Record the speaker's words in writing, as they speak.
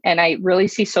And I really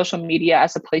see social media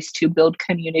as a place to build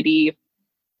community,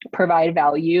 provide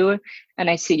value. And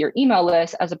I see your email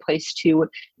list as a place to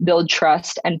build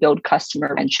trust and build customer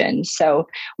retention. So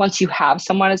once you have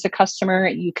someone as a customer,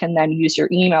 you can then use your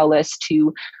email list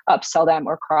to upsell them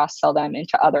or cross-sell them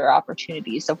into other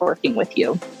opportunities of working with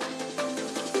you.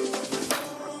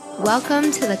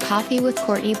 Welcome to the Coffee with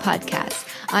Courtney podcast.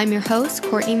 I'm your host,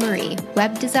 Courtney Marie,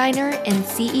 web designer and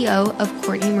CEO of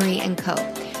Courtney Marie & Co.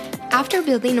 After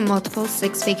building a multiple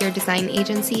six-figure design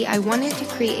agency, I wanted to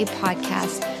create a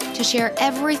podcast to share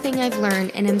everything I've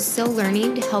learned and am still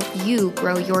learning to help you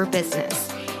grow your business.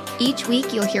 Each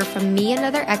week, you'll hear from me and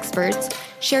other experts,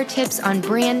 share tips on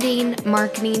branding,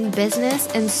 marketing, business,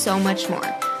 and so much more.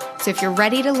 So if you're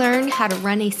ready to learn how to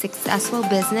run a successful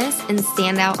business and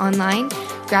stand out online,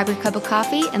 grab your cup of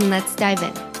coffee and let's dive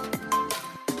in.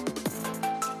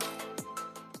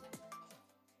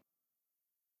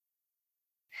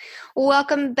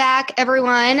 Welcome back,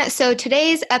 everyone. So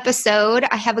today's episode,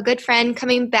 I have a good friend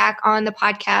coming back on the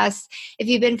podcast. If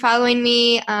you've been following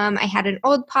me, I had an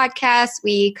old podcast.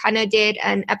 We kind of did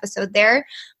an episode there.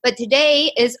 But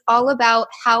today is all about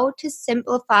how to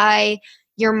simplify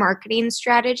your marketing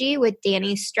strategy with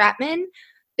Dani Stratmann,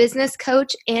 business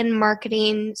coach and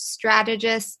marketing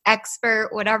strategist, expert,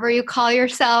 whatever you call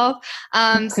yourself.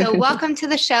 So welcome to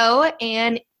the show.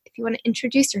 And if you want to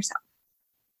introduce yourself.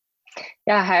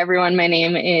 Yeah. Hi, everyone. My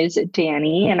name is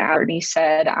Dani, and I already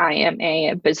said I am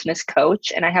a business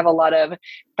coach, and I have a lot of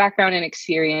background and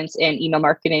experience in email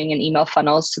marketing and email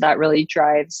funnels. So that really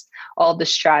drives all the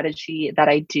strategy that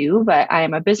I do. But I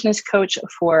am a business coach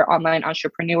for online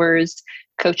entrepreneurs,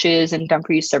 coaches, and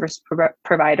done-for-you service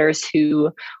providers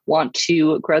who want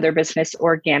to grow their business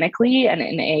organically and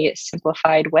in a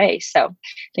simplified way. So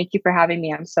thank you for having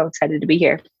me. I'm so excited to be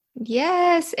here.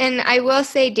 Yes. And I will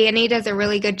say Dani does a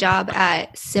really good job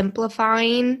at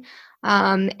simplifying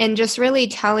and just really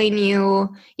telling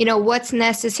you, what's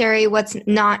necessary, what's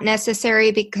not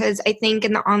necessary, because I think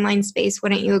in the online space,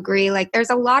 wouldn't you agree? Like there's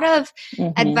a lot of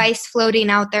advice floating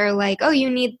out there like, oh, you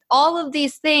need all of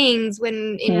these things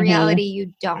when in reality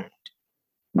you don't.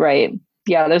 Right.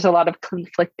 Yeah. There's a lot of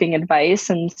conflicting advice.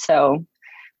 And so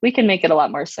we can make it a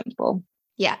lot more simple.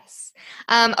 Yes.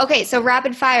 Okay, so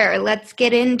rapid fire, let's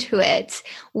get into it.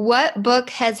 What book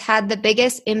has had the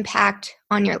biggest impact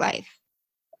on your life?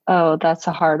 Oh, that's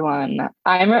a hard one.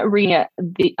 I'm reading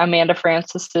Amanda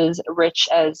Francis's Rich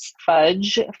as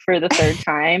Fudge for the third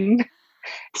time.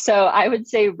 So I would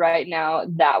say right now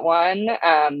that one.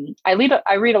 I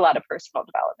read a lot of personal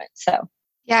development. So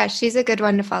yeah, she's a good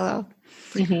one to follow.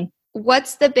 Mm-hmm.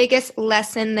 What's the biggest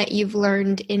lesson that you've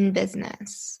learned in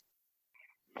business?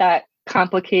 That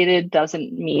complicated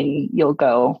doesn't mean you'll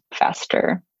go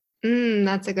faster.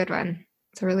 That's a good one.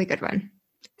 It's a really good one.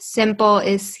 Simple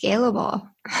is scalable.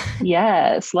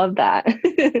 Yes, love that.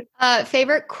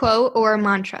 Favorite quote or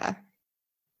mantra?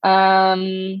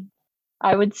 I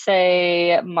would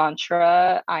say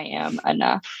mantra, I am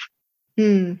enough.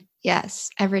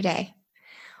 Yes, every day.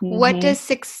 What does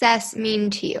success mean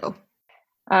to you?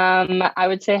 I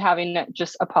would say having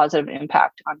just a positive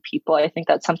impact on people. I think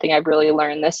that's something I've really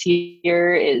learned this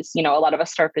year is, a lot of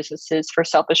us start businesses for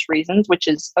selfish reasons, which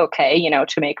is okay,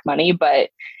 to make money, but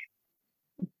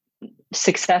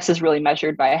success is really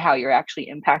measured by how you're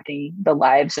actually impacting the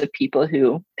lives of people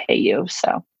who pay you.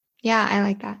 So, yeah, I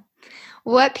like that.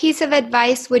 What piece of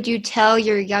advice would you tell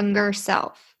your younger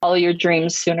self? Follow your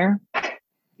dreams sooner.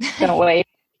 Don't wait.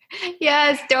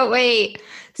 Yes, don't wait.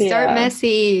 Start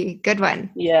messy. Good one.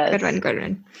 Yes. Good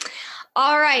one.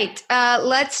 All right.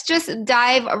 Let's just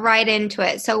dive right into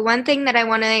it. So one thing that I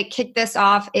want to kick this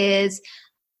off is,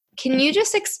 can you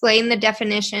just explain the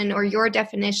definition or your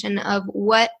definition of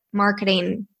what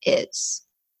marketing is?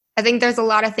 I think there's a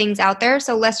lot of things out there,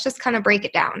 so let's just kind of break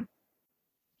it down.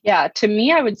 Yeah, to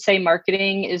me, I would say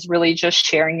marketing is really just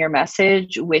sharing your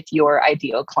message with your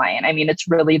ideal client. I mean, it's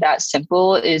really that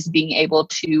simple, is being able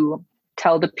to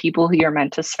tell the people who you're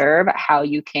meant to serve how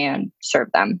you can serve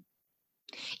them.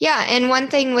 Yeah. And one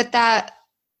thing with that,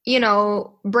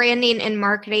 branding and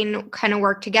marketing kind of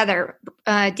work together.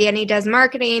 Dani does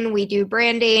marketing, we do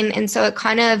branding. And so it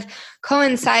kind of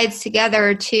coincides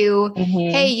together to,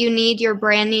 hey, you need your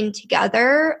branding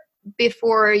together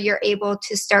before you're able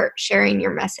to start sharing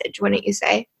your message, wouldn't you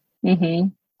say?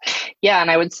 Yeah. And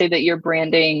I would say that your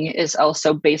branding is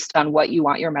also based on what you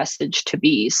want your message to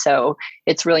be. So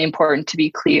it's really important to be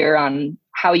clear on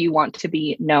how you want to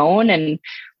be known, and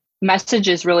message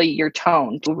is really your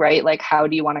tone, right? Like, how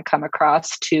do you want to come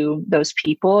across to those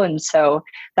people? And so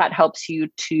that helps you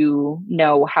to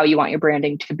know how you want your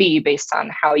branding to be based on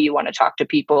how you want to talk to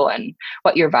people and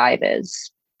what your vibe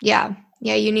is. Yeah.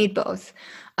 Yeah, you need both.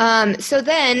 So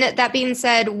then that being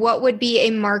said, what would be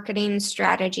a marketing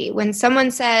strategy? When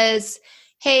someone says,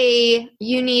 hey,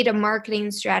 you need a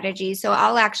marketing strategy. So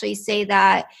I'll actually say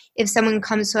that if someone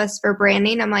comes to us for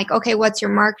branding, I'm like, okay, what's your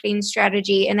marketing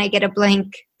strategy? And I get a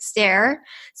blank stare.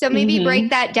 So maybe break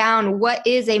that down. What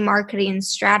is a marketing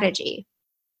strategy?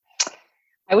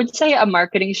 I would say a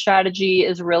marketing strategy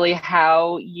is really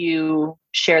how you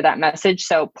share that message.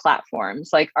 So platforms,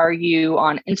 like, are you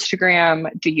on Instagram?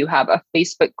 Do you have a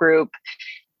Facebook group?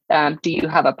 Do you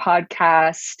have a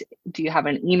podcast? Do you have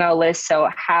an email list? So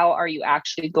how are you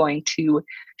actually going to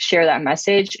share that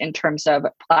message in terms of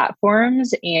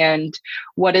platforms, and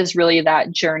what is really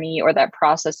that journey or that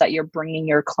process that you're bringing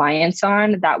your clients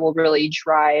on that will really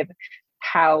drive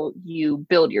how you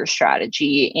build your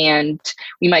strategy? And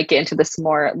we might get into this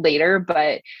more later,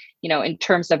 but in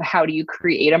terms of how do you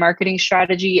create a marketing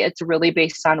strategy, it's really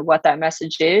based on what that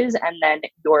message is and then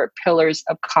your pillars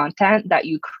of content that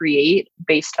you create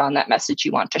based on that message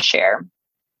you want to share.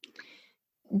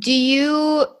 Do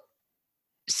you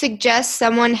suggest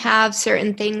someone have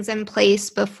certain things in place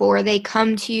before they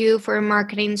come to you for a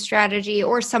marketing strategy,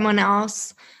 or someone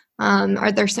else?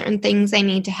 Are there certain things they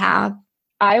need to have?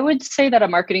 I would say that a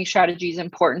marketing strategy is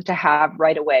important to have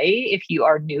right away if you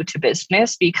are new to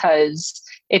business, because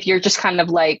if you're just kind of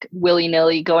like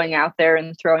willy-nilly going out there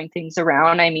and throwing things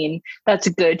around, I mean, that's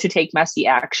good to take messy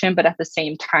action, but at the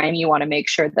same time, you want to make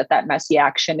sure that that messy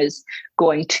action is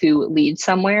going to lead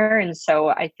somewhere. And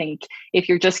so I think if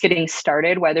you're just getting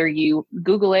started, whether you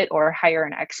Google it or hire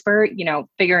an expert,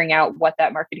 figuring out what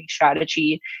that marketing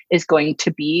strategy is going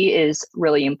to be is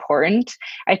really important.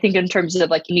 I think in terms of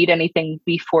like, you need anything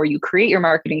before you create your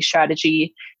marketing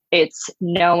strategy, it's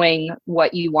knowing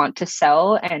what you want to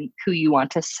sell and who you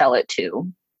want to sell it to.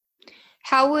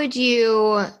 How would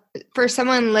you, for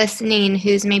someone listening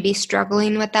who's maybe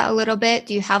struggling with that a little bit,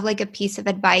 do you have like a piece of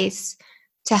advice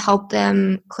to help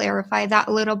them clarify that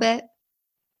a little bit?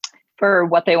 For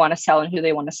what they want to sell and who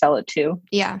they want to sell it to?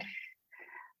 Yeah.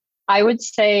 I would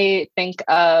say think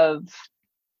of,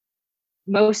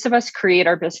 most of us create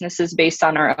our businesses based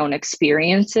on our own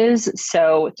experiences.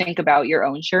 So think about your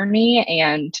own journey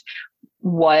and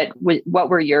what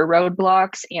were your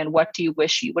roadblocks, and what do you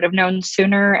wish you would have known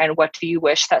sooner, and what do you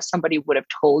wish that somebody would have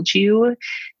told you.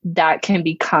 That can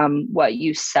become what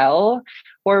you sell.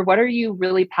 Or what are you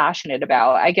really passionate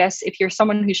about? I guess if you're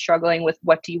someone who's struggling with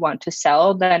what do you want to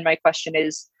sell, then my question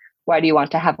is, why do you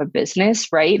want to have a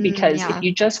business, right? Because if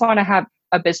you just want to have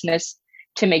a business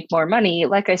to make more money,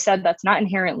 like I said, that's not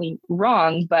inherently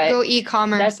wrong, but go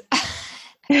e-commerce.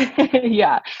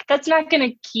 Yeah, that's not going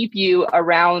to keep you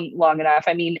around long enough.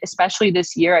 I mean, especially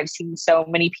this year, I've seen so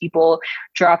many people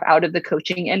drop out of the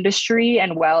coaching industry.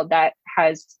 And while that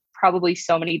has probably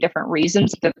so many different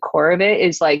reasons, the core of it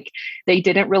is like they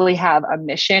didn't really have a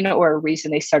mission or a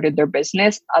reason they started their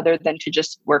business other than to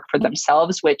just work for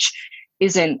themselves, which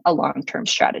isn't a long-term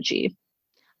strategy.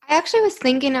 I actually was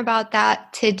thinking about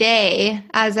that today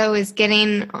as I was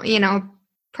getting,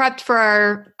 prepped for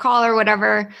our call or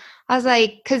whatever. I was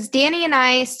like, because Dani and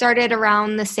I started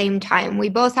around the same time. We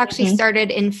both actually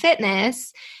started in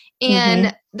fitness,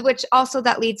 and which also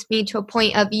that leads me to a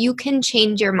point of you can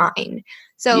change your mind.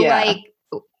 So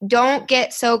don't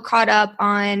get so caught up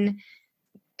on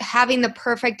having the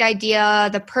perfect idea,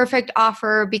 the perfect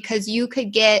offer, because you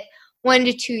could get 1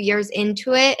 to 2 years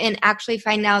into it and actually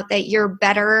find out that you're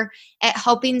better at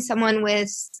helping someone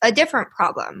with a different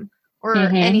problem or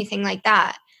anything like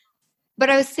that. But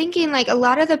I was thinking, like, a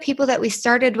lot of the people that we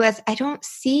started with, I don't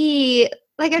see,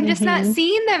 like, I'm just not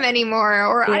seeing them anymore,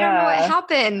 or I don't know what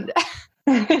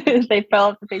happened. They fell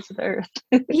off the face of the earth.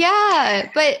 Yeah.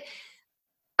 But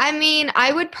I mean,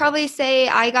 I would probably say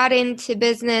I got into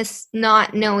business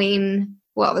not knowing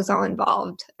what was all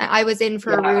involved. I was in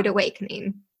for a rude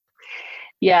awakening.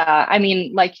 Yeah. I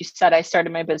mean, like you said, I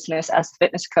started my business as a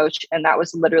fitness coach, and that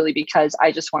was literally because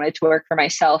I just wanted to work for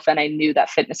myself. And I knew that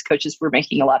fitness coaches were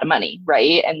making a lot of money.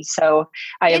 Right. And so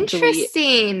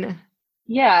Interesting.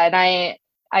 Yeah. And I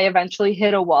eventually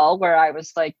hit a wall where I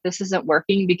was like, this isn't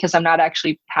working because I'm not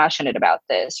actually passionate about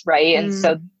this. Right. And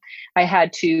so I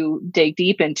had to dig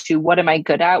deep into what am I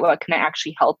good at? What can I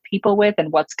actually help people with?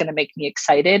 And what's going to make me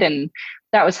excited? And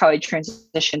that was how I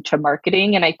transitioned to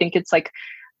marketing. And I think it's like,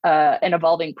 an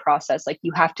evolving process. Like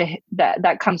you have to,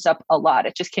 that comes up a lot.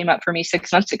 It just came up for me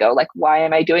 6 months ago. Like, why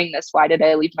am I doing this? Why did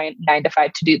I leave my 9 to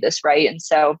 5 to do this? Right. And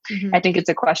so I think it's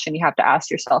a question you have to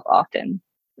ask yourself often.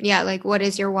 Yeah. Like, what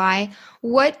is your why?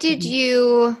 What did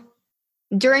you,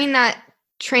 during that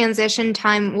transition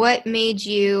time, what made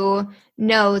you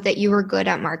know that you were good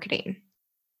at marketing?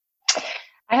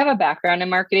 I have a background in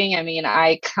marketing. I mean,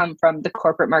 I come from the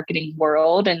corporate marketing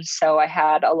world. And so I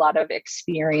had a lot of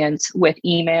experience with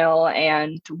email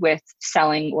and with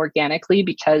selling organically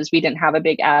because we didn't have a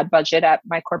big ad budget at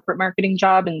my corporate marketing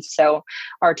job. And so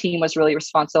our team was really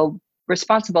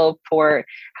responsible for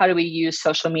how do we use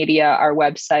social media, our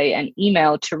website, and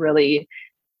email to really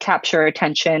capture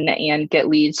attention and get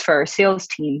leads for our sales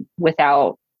team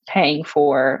without paying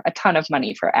for a ton of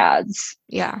money for ads.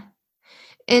 Yeah.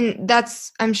 And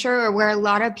that's, I'm sure, where a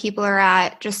lot of people are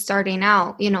at just starting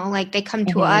out, like they come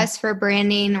to us for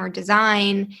branding or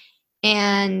design,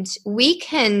 and we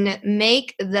can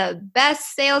make the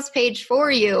best sales page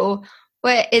for you,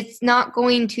 but it's not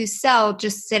going to sell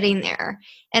just sitting there.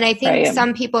 And I think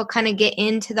some people kind of get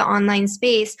into the online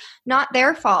space, not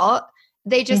their fault.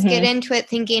 They just get into it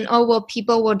thinking, oh, well,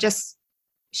 people will just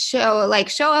show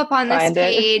up on this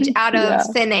page out of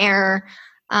thin air.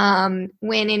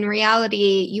 When in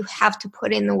reality, you have to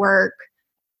put in the work.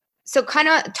 So kind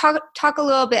of talk a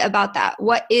little bit about that.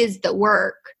 What is the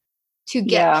work to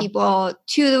get people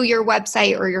to your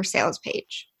website or your sales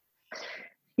page?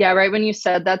 Yeah, right. When you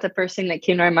said that, the first thing that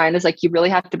came to my mind is like, you really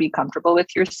have to be comfortable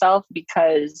with yourself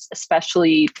because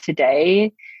especially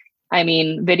today, I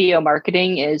mean, video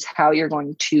marketing is how you're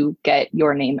going to get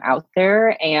your name out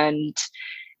there. And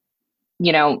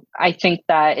I think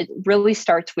that it really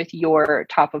starts with your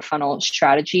top of funnel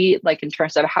strategy, like in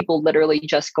terms of how people literally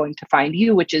just going to find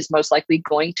you, which is most likely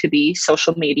going to be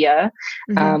social media.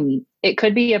 It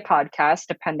could be a podcast,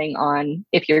 depending on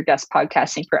if you're guest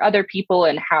podcasting for other people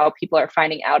and how people are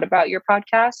finding out about your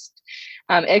podcast.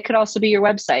 It could also be your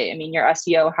website. I mean, your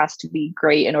SEO has to be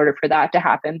great in order for that to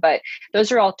happen. But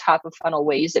those are all top of funnel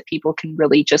ways that people can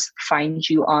really just find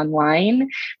you online.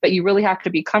 But you really have to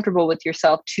be comfortable with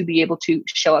yourself to be able to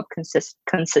show up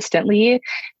consistently.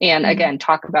 And again,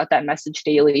 talk about that message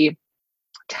daily.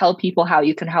 Tell people how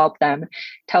you can help them,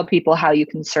 tell people how you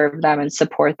can serve them and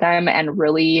support them, and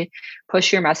really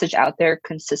push your message out there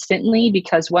consistently,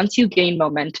 because once you gain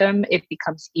momentum, it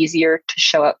becomes easier to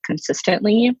show up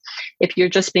consistently. If you're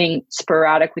just being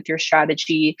sporadic with your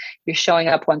strategy, you're showing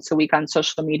up once a week on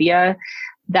social media,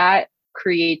 that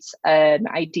creates an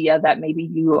idea that maybe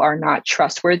you are not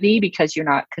trustworthy because you're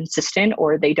not consistent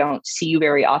or they don't see you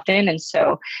very often. And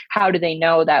so how do they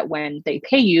know that when they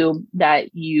pay you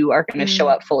that you are going to show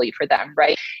up fully for them,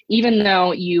 right? Even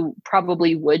though you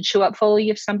probably would show up fully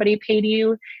if somebody paid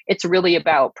you, it's really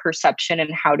about perception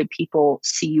and how do people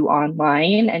see you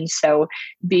online. And so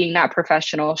being that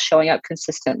professional, showing up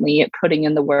consistently, putting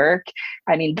in the work,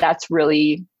 I mean, that's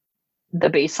really the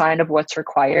baseline of what's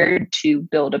required to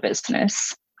build a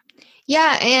business.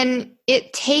 Yeah. And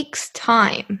it takes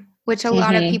time, which a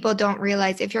lot of people don't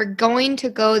realize. If you're going to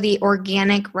go the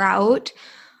organic route,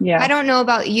 I don't know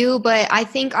about you, but I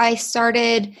think I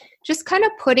started just kind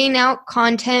of putting out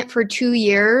content for 2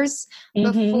 years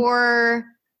before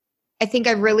I think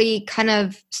I really kind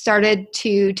of started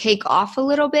to take off a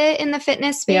little bit in the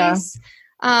fitness space.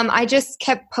 I just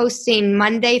kept posting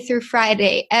Monday through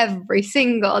Friday every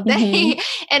single day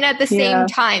and at the same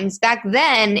times. Back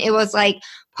then, it was like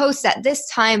post at this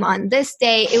time on this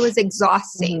day. It was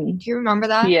exhausting. Do you remember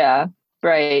that? Yeah.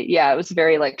 Right. Yeah. It was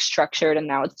very like structured, and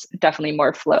now it's definitely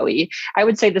more flowy. I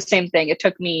would say the same thing. It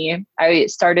took me, I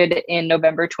started in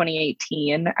November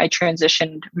 2018. I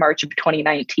transitioned March of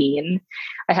 2019.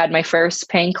 I had my first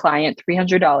paying client,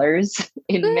 $300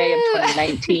 in May of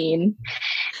 2019.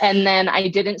 And then I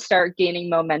didn't start gaining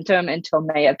momentum until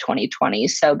May of 2020.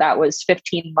 So that was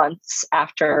 15 months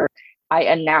after I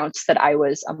announced that I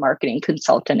was a marketing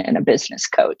consultant and a business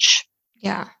coach.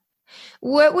 Yeah.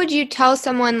 What would you tell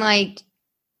someone like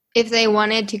if they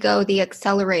wanted to go the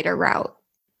accelerator route?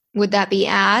 Would that be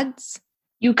ads?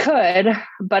 You could,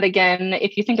 but again,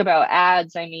 if you think about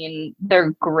ads, I mean,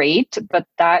 they're great, but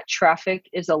that traffic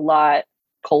is a lot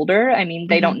colder. I mean,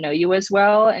 they don't know you as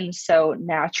well. And so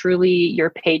naturally your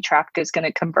paid traffic is going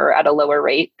to convert at a lower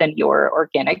rate than your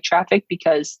organic traffic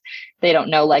because they don't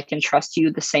know, like, and trust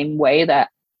you the same way that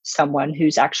someone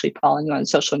who's actually following you on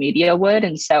social media would.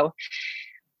 And so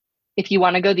if you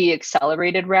want to go the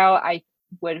accelerated route, I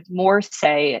would more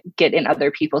say get in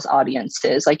other people's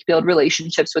audiences, like build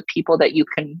relationships with people that you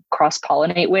can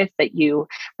cross-pollinate with, that you,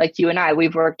 like you and I,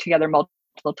 we've worked together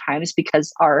multiple times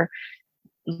because our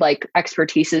like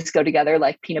expertises go together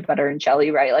like peanut butter and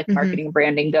jelly, right? Like marketing and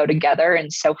branding go together.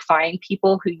 And so find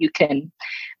people who you can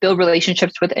build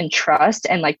relationships with and trust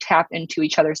and like tap into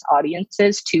each other's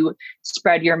audiences to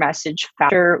spread your message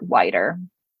faster, wider.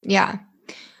 Yeah.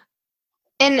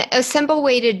 And a simple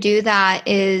way to do that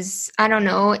is, I don't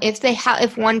know,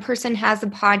 if one person has a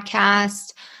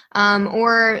podcast,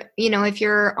 Or, if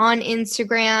you're on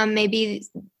Instagram, maybe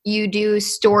you do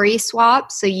story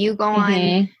swaps. So you go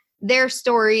on their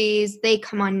stories, they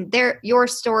come on your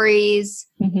stories.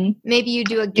 Maybe you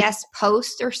do a guest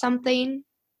post or something.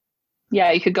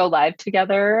 Yeah, you could go live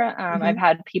together. I've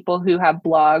had people who have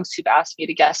blogs who've asked me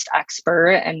to guest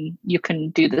expert, and you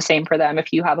can do the same for them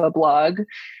if you have a blog.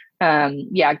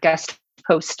 Guest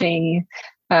posting.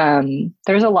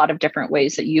 There's a lot of different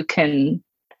ways that you can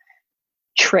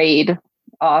trade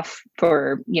off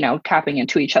for, tapping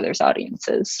into each other's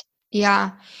audiences.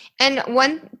 Yeah. And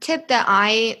one tip that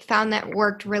I found that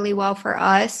worked really well for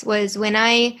us was when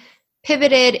I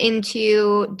pivoted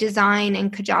into design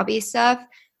and Kajabi stuff,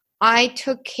 I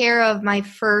took care of my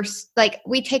first,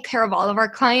 we take care of all of our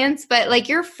clients, but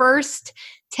your first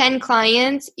 10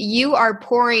 clients, you are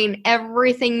pouring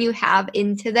everything you have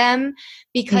into them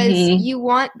because you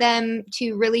want them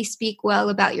to really speak well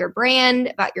about your brand,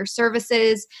 about your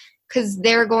services, because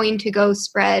they're going to go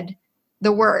spread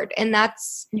the word. And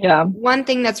that's one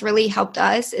thing that's really helped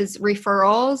us is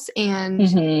referrals.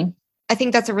 And I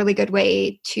think that's a really good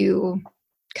way to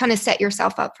kind of set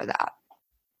yourself up for that.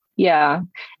 Yeah.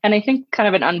 And I think kind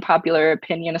of an unpopular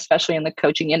opinion, especially in the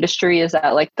coaching industry, is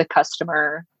that the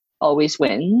customer always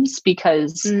wins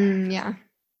because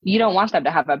you don't want them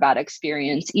to have a bad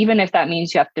experience, even if that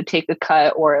means you have to take a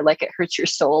cut or it hurts your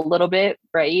soul a little bit,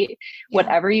 right? Yeah.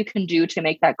 Whatever you can do to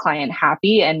make that client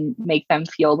happy and make them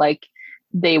feel like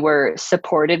they were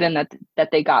supported and that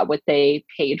they got what they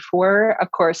paid for.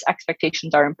 Of course,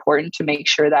 expectations are important to make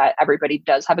sure that everybody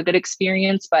does have a good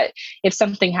experience. But if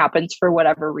something happens for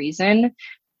whatever reason,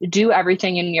 do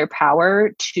everything in your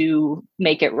power to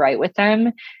make it right with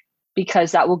them,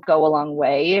 because that will go a long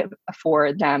way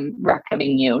for them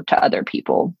recommending you to other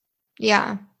people.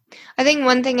 Yeah. I think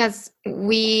one thing as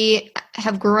we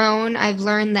have grown, I've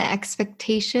learned that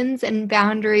expectations and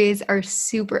boundaries are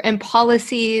and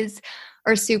policies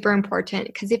are super important,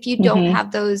 because if you don't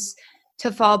have those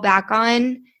to fall back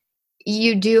on,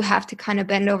 you do have to kind of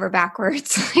bend over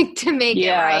backwards to make it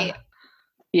right.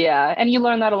 Yeah. And you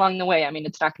learn that along the way. I mean,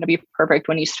 it's not going to be perfect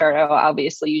when you start out.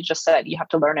 Obviously, you just said you have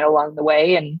to learn it along the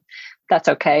way, and that's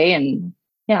okay. And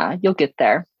you'll get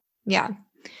there. Yeah.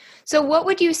 So what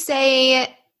would you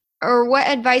say, or what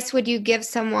advice would you give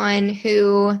someone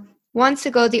who wants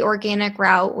to go the organic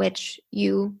route, which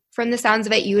you, from the sounds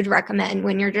of it, you would recommend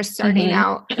when you're just starting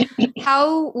out?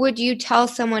 How would you tell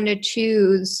someone to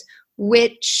choose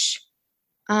which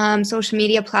social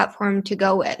media platform to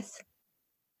go with?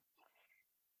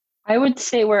 I would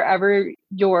say wherever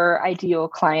your ideal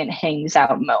client hangs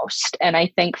out most. And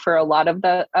I think for a lot of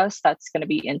us, that's going to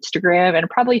be Instagram and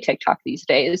probably TikTok these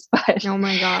days. But oh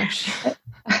my gosh.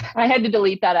 I had to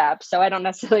delete that app, so I don't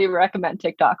necessarily recommend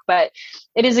TikTok, but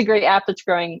it is a great app that's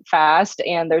growing fast.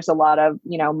 And there's a lot of,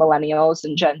 millennials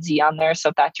and Gen Z on there. So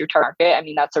if that's your target, I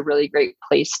mean, that's a really great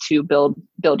place to build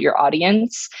your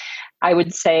audience. I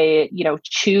would say,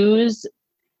 choose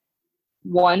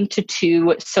 1 to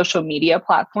 2 social media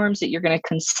platforms that you're going to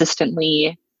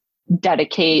consistently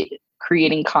dedicate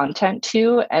creating content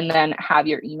to, and then have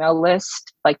your email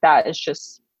list. That is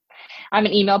just, I'm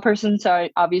an email person, so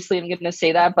obviously I'm going to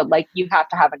say that, but you have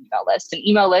to have an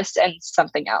email list and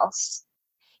something else.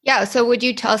 Yeah. So would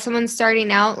you tell someone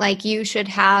starting out, you should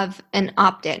have an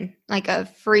opt-in, a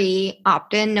free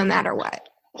opt-in no matter what?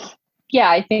 Yeah,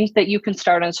 I think that you can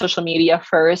start on social media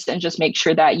first and just make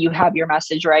sure that you have your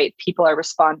message right. People are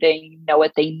responding, know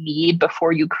what they need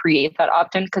before you create that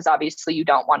opt-in, because obviously you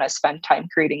don't want to spend time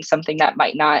creating something that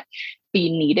might not be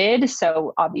needed.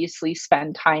 So obviously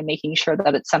spend time making sure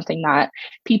that it's something that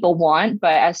people want.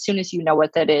 But as soon as you know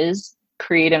what that is,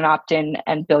 create an opt-in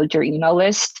and build your email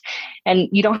list. And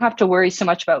you don't have to worry so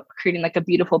much about creating a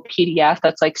beautiful PDF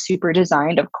that's super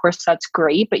designed. Of course, that's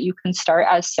great, but you can start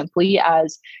as simply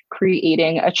as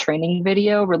creating a training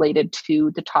video related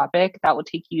to the topic that will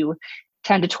take you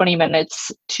 10 to 20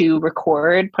 minutes to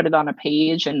record, put it on a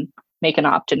page, and make an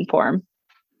opt-in form.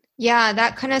 Yeah,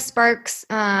 that kind of sparks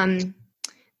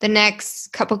the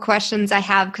next couple questions I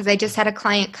have, because I just had a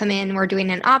client come in. We're doing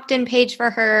an opt-in page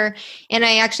for her, and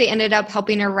I actually ended up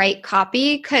helping her write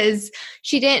copy because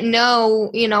she didn't know,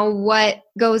 what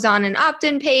goes on an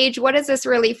opt-in page. What is this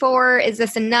really for? Is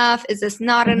this enough? Is this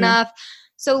not enough?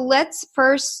 So let's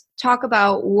first talk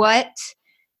about what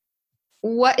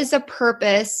is the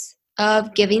purpose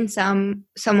of giving someone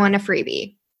a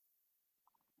freebie.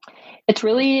 It's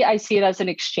really, I see it as an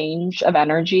exchange of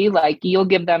energy. You'll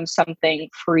give them something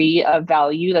free of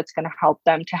value that's going to help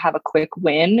them to have a quick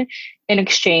win in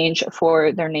exchange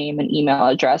for their name and email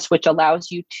address, which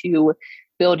allows you to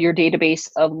build your database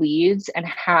of leads and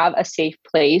have a safe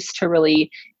place to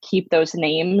really keep those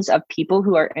names of people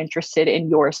who are interested in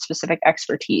your specific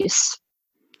expertise.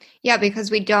 Yeah,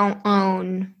 because we don't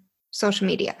own social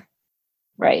media.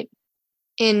 Right.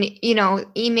 And,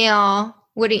 email,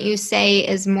 wouldn't you say,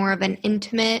 is more of an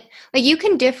intimate, like you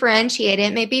can differentiate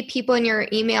it. Maybe people in your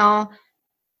email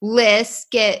list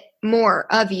get more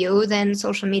of you than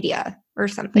social media or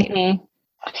something. Mm-hmm.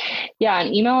 Yeah,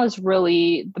 and email is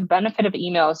really the benefit of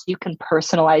email is you can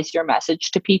personalize your message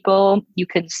to people. You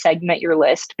can segment your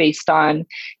list based on,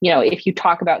 if you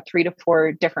talk about 3 to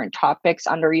 4 different topics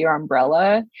under your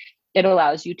umbrella, it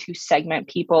allows you to segment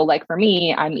people. Like for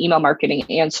me, I'm email marketing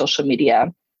and social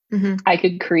media. Mm-hmm. I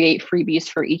could create freebies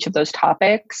for each of those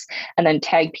topics and then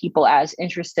tag people as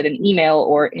interested in email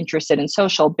or interested in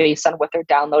social based on what they're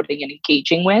downloading and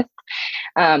engaging with.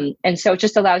 And so it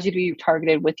just allows you to be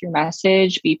targeted with your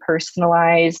message, be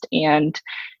personalized, and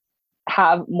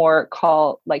have more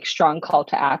strong call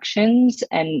to actions.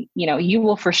 And, you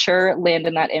will for sure land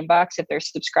in that inbox. If they're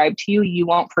subscribed to you, you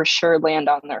won't for sure land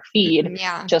on their feed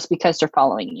just because they're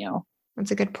following you.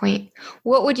 That's a good point.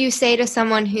 What would you say to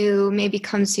someone who maybe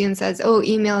comes to you and says, oh,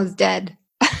 email is dead?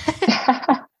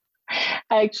 I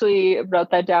actually wrote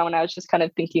that down when I was just kind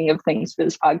of thinking of things for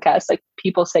this podcast. Like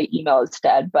people say email is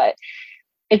dead, but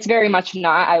it's very much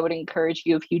not. I would encourage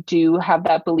you, if you do have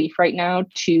that belief right now,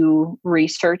 to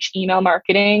research email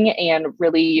marketing and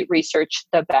really research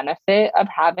the benefit of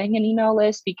having an email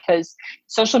list, because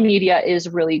social media is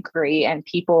really great and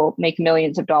people make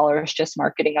millions of dollars just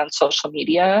marketing on social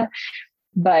media.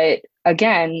 But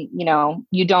again,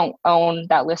 you don't own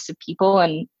that list of people,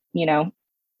 and,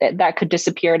 that could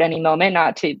disappear at any moment,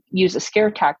 not to use a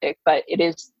scare tactic, but it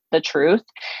is the truth.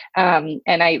 And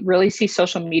I really see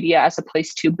social media as a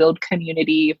place to build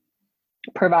community,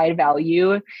 provide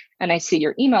value. And I see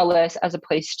your email list as a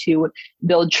place to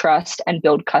build trust and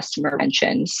build customer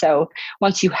retention. So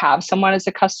once you have someone as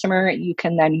a customer, you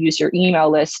can then use your email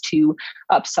list to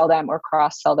upsell them or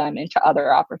cross-sell them into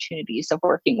other opportunities of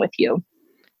working with you.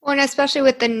 Well, and especially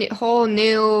with the whole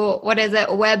new,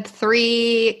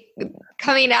 Web3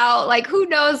 coming out, like who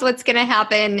knows what's going to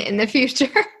happen in the future?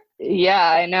 Yeah,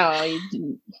 I know.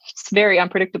 It's very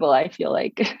unpredictable, I feel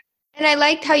like. And I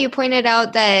liked how you pointed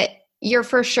out that you're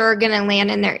for sure going to land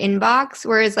in their inbox,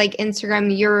 whereas like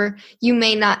Instagram, you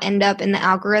may not end up in the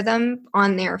algorithm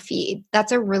on their feed.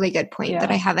 That's a really good point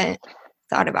that I haven't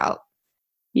thought about.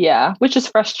 Yeah, which is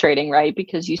frustrating, right?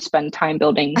 Because you spend time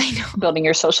building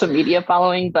your social media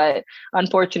following, but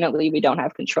unfortunately, we don't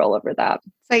have control over that.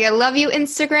 It's like, I love you,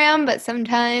 Instagram, but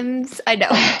sometimes I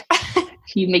don't.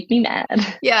 You make me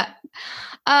mad. Yeah.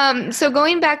 So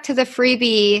going back to the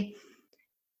freebie,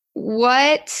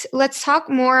 let's talk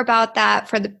more about that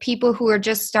for the people who are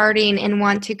just starting and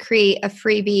want to create a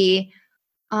freebie,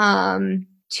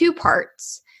 2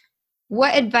 parts.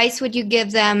 What advice would you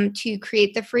give them to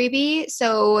create the freebie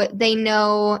so they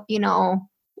know,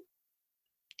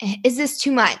 is this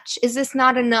too much? Is this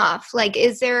not enough? Like,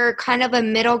 is there kind of a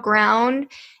middle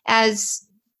ground, as,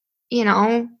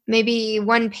 maybe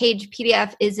 1-page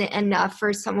PDF isn't enough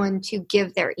for someone to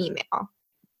give their email?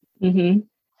 Mm-hmm.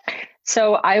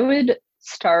 So I would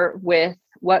start with,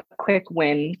 what quick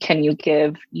win can you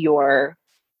give your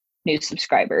new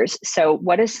subscribers? So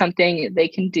what is something they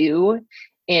can do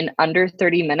in under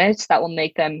 30 minutes that will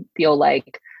make them feel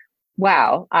like,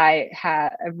 wow, I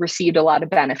have received a lot of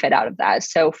benefit out of that.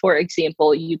 So for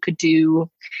example, you could do,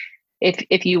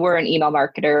 if you were an email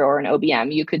marketer or an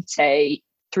OBM, you could say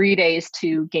 3 days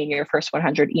to gain your first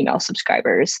 100 email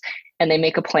subscribers. And they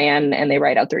make a plan and they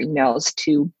write out their emails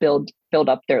to build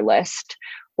up their list.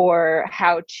 Or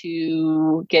how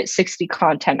to get 60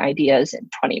 content ideas in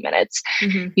 20 minutes.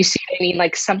 Mm-hmm. You see what I mean?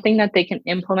 Like something that they can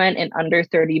implement in under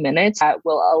 30 minutes that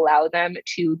will allow them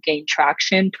to gain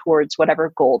traction towards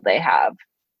whatever goal they have.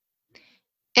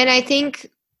 And I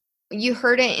think you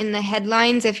heard it in the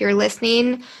headlines if you're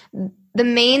listening. The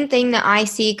main thing that I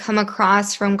see come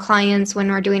across from clients when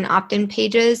we're doing opt-in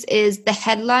pages is the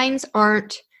headlines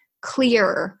aren't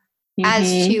clear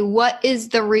as to what is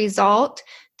the result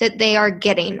that they are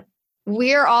getting.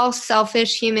 We're all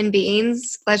selfish human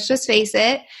beings. Let's just face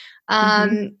it.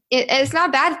 It's not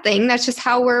a bad thing. That's just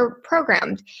how we're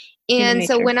programmed. And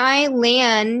so when I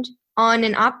land on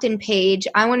an opt-in page,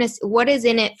 I want to see what is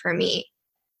in it for me.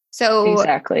 So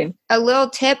exactly. A little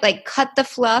tip, like cut the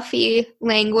fluffy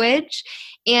language,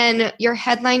 and your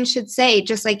headline should say,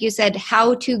 just like you said,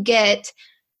 how to get,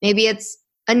 maybe it's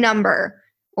a number,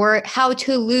 or how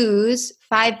to lose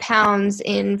 5 pounds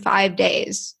in 5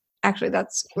 days. actually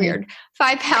that's weird.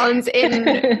 5 pounds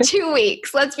in 2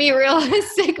 weeks. Let's be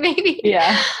realistic, maybe.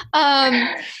 Yeah.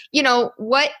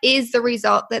 What is the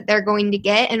result that they're going to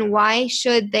get, and why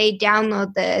should they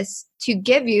download this to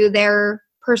give you their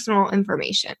personal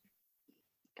information?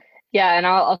 Yeah. And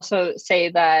I'll also say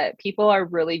that people are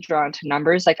really drawn to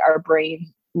numbers. Like our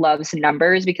brain loves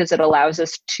numbers because it allows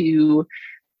us to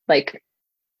like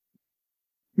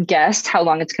guess how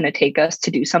long it's going to take us to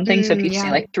do something. So if you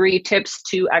say like 3 tips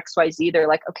to XYZ, they're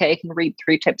like, okay, I can read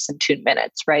 3 tips in 2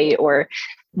 minutes, right? Or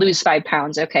lose 5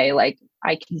 pounds. Okay, like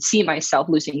I can see myself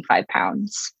losing 5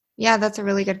 pounds. Yeah, that's a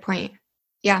really good point.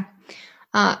 Yeah.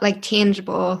 Like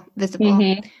tangible, visible.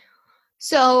 Mm-hmm.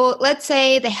 So let's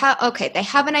say they have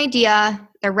an idea,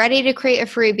 they're ready to create a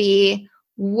freebie.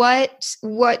 What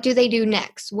do they do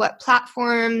next? What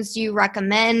platforms do you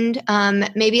recommend?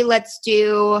 Maybe let's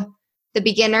do the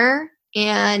beginner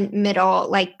and middle,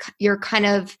 like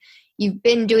you've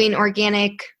been doing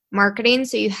organic marketing,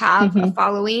 so you have a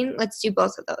following. Let's do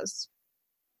both of those.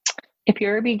 If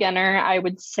you're a beginner, I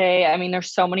would say,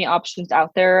 there's so many options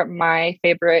out there. My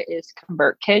favorite is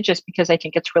ConvertKit, just because I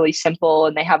think it's really simple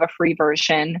and they have a free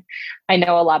version. I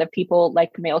know a lot of people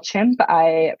like MailChimp.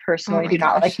 I personally do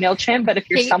not like MailChimp, but if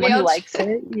you're someone who likes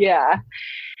it, yeah.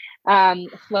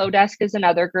 Flowdesk is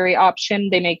another great option.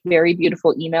 They make very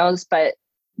beautiful emails, but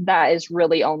that is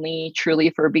really only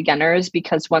truly for beginners,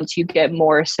 because once you get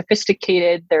more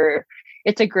sophisticated,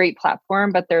 it's a great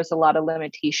platform, but there's a lot of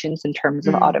limitations in terms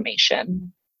of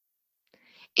automation.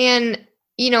 And,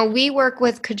 we work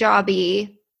with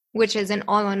Kajabi, which is an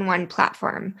all-in-one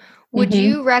platform. Would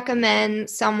you recommend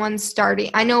someone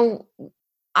starting? I know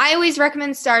I always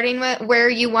recommend starting with where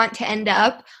you want to end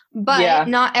up, but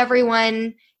not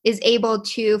everyone is able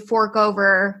to fork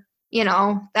over,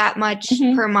 that much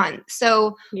per month.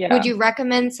 So would you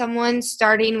recommend someone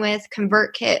starting with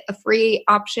ConvertKit, a free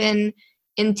option,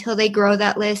 until they grow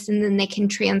that list and then they can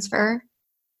transfer?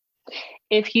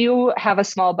 If you have a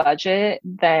small budget,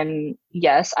 then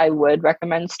yes, I would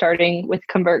recommend starting with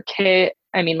ConvertKit.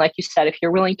 Like you said, if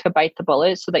you're willing to bite the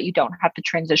bullet so that you don't have to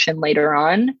transition later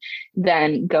on,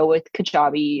 then go with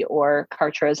Kajabi, or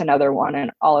Kartra is another one,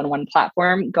 an all-in-one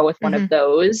platform. Go with one of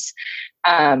those.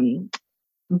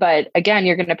 But again,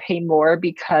 you're going to pay more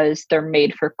because they're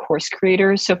made for course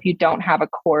creators. So if you don't have a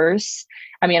course,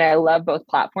 I love both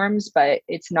platforms, but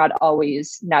it's not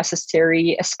always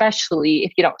necessary, especially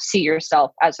if you don't see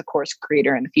yourself as a course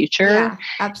creator in the future. Yeah,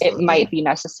 absolutely. It might be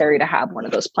necessary to have one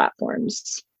of those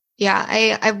platforms. Yeah,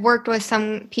 I've worked with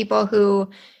some people who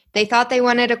they thought they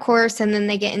wanted a course, and then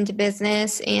they get into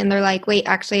business and they're like, wait,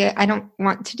 actually, I don't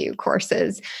want to do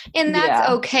courses. And that's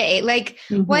okay. Like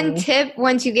one tip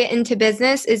once you get into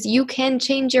business is you can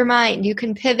change your mind. You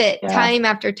can pivot time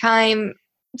after time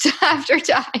after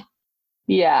time.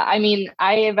 Yeah.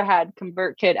 I have had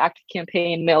ConvertKit,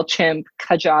 ActiveCampaign, MailChimp,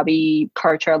 Kajabi,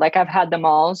 Kartra. Like I've had them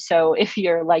all. So if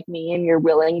you're like me and you're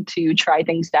willing to try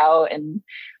things out and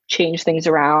change things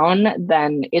around,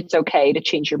 then it's okay to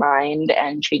change your mind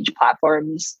and change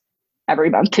platforms every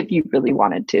month if you really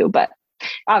wanted to, but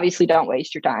obviously don't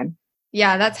waste your time.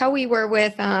 Yeah, that's how we were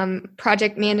with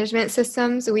project management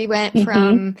systems. We went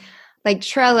from like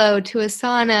Trello to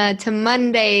Asana to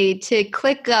Monday to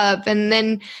ClickUp, and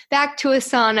then back to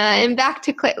Asana and back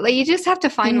to Click. Like you just have to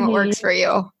find what works for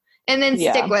you and then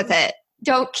stick with it.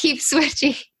 Don't keep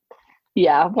switching.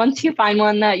 Yeah. Once you find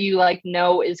one that you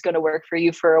know is going to work for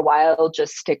you for a while,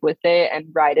 just stick with it and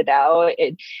ride it out.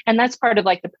 And that's part of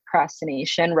the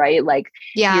procrastination, right?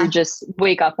 You just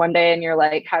wake up one day and you're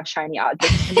have shiny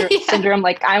object syndrome.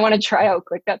 I want to try out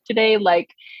ClickUp today.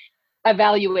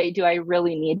 Evaluate, do I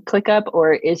really need ClickUp,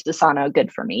 or is Asana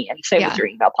good for me? And same with your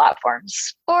email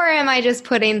platforms. Or am I just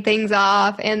putting things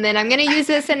off and then I'm going to use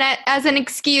this as an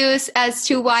excuse as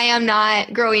to why I'm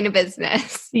not growing a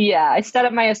business? Yeah, I set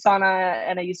up my Asana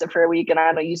and I use it for a week and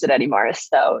I don't use it anymore.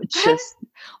 So it's just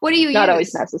what do you not use?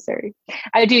 Always necessary.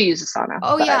 I do use Asana.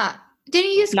 Oh yeah. Didn't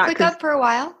you use ClickUp for a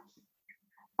while?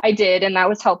 I did, and that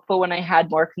was helpful when I had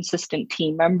more consistent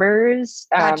team members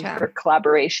for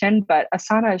collaboration. But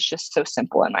Asana is just so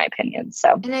simple, in my opinion.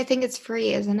 And I think it's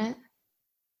free, isn't it?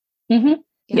 Yeah.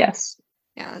 Yes.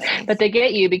 Yeah, that's nice. But they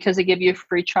get you because they give you a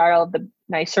free trial of the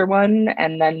nicer one,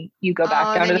 and then you go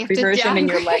back down to the free version, and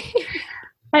you're like,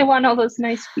 I want all those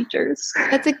nice features.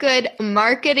 That's a good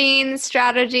marketing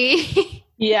strategy.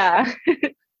 Yeah.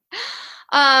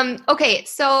 Okay,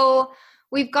 so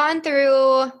we've gone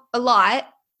through a lot.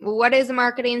 What is a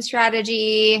marketing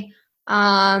strategy?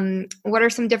 What are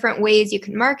some different ways you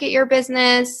can market your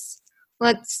business?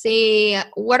 Let's see.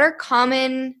 What are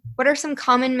some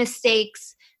common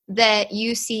mistakes that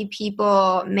you see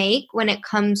people make when it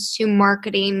comes to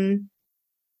marketing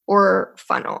or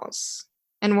funnels?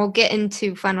 And we'll get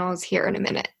into funnels here in a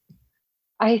minute.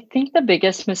 I think the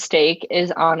biggest mistake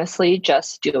is honestly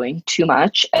just doing too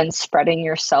much and spreading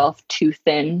yourself too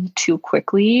thin too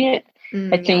quickly.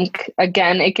 I think,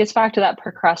 again, it gets back to that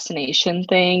procrastination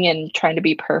thing and trying to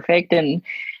be perfect. And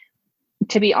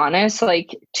to be honest,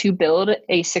 like to build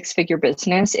a six-figure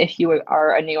business, if you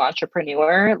are a new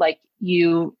entrepreneur, like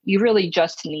you really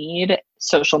just need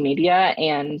social media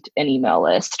and an email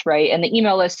list, right? And the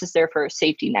email list is there for a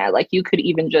safety net. Like you could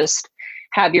even just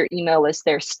have your email list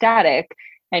there static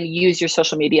and use your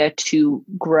social media to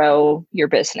grow your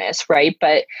business, right?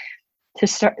 But to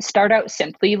start out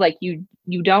simply, like you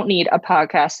don't need a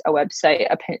podcast, a website,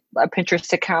 a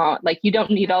Pinterest account. Like you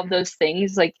don't need all of those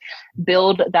things. Like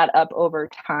build that up over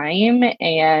time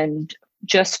and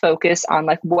just focus on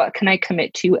like, what can I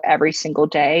commit to every single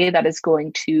day that is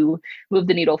going to move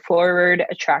the needle forward,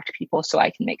 attract people so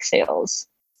I can make sales.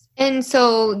 And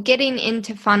so getting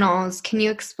into funnels, can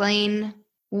you explain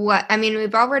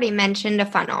we've already mentioned a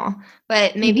funnel,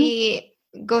 but maybe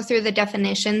go through the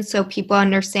definition so people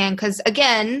understand. Because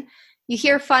again, you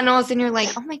hear funnels and you're like,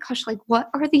 oh my gosh, like what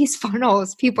are these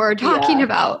funnels people are talking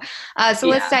about? So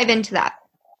let's dive into that.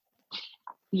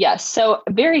 Yes. So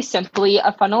very simply,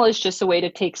 a funnel is just a way to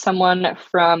take someone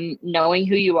from knowing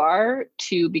who you are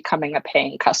to becoming a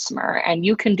paying customer. And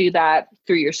you can do that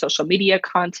through your social media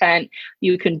content.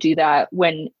 You can do that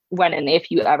when and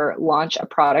if you ever launch a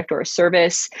product or a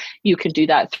service. You can do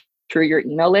that through your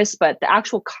email list. But the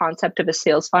actual concept of a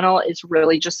sales funnel is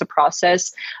really just a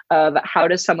process of how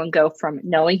does someone go from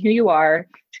knowing who you are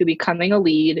to becoming a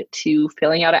lead, to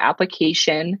filling out an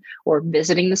application or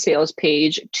visiting the sales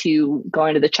page, to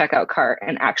going to the checkout cart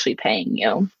and actually paying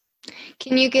you.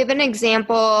 Can you give an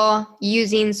example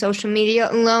using social media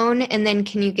alone? And then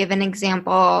can you give an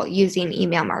example using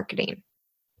email marketing?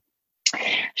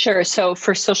 Sure. So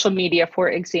for social media, for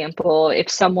example,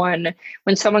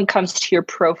 when someone comes to your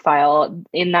profile,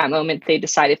 in that moment, they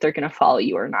decide if they're going to follow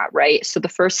you or not, right? So the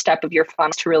first step of your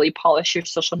funnel is to really polish your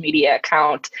social media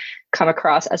account, come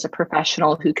across as a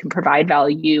professional who can provide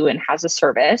value and has a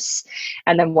service.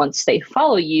 And then once they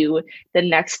follow you, the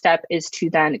next step is to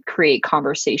then create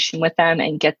conversation with them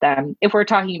and get them, if we're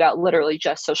talking about literally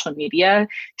just social media,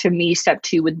 to me, step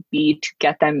 2 would be to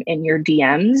get them in your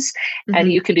DMs.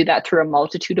 And you can do that through a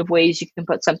multitude of ways. You can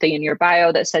put something in your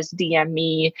bio that says DM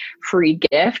me free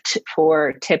gift for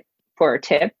a tip.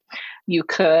 You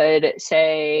could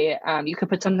say, you could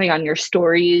put something on your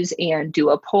stories and do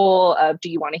a poll of, do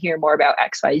you want to hear more about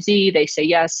XYZ? They say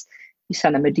yes, you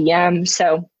send them a DM.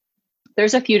 So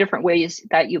there's a few different ways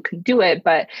that you can do it,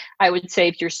 but I would say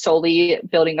if you're solely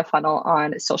building a funnel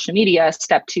on social media,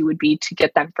 step 2 would be to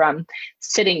get them from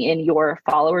sitting in your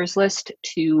followers list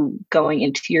to going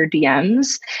into your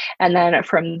DMs. And then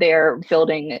from there,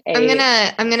 building I'm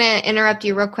gonna interrupt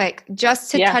you real quick.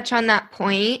 Just to touch on that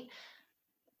point,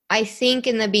 I think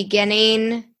in the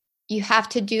beginning, you have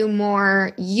to do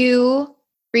more. You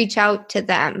reach out to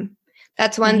them.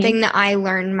 That's one thing that I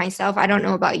learned myself. I don't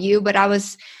know about you, but I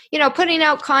was, putting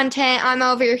out content. I'm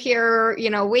over here,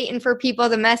 waiting for people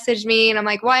to message me. And I'm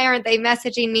like, why aren't they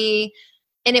messaging me?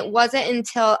 And it wasn't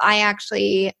until I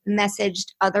actually messaged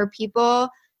other people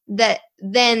that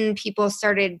then people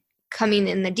started coming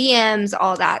in the DMs,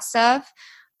 all that stuff.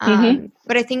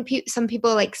 But I think some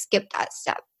people skip that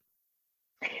step.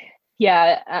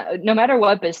 Yeah. No matter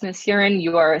what business you're in,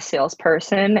 you are a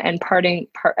salesperson, and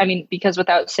because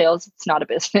without sales, it's not a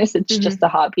business, it's just a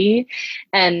hobby.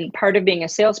 And part of being a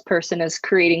salesperson is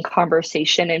creating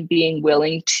conversation and being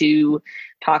willing to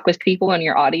talk with people in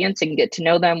your audience and get to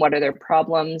know them. What are their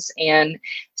problems? And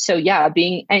so,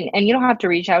 and you don't have to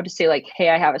reach out to say like, hey,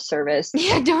 I have a service.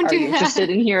 Yeah, don't do that. Are you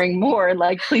interested in hearing more?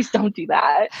 Like, please don't do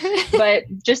that. But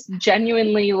just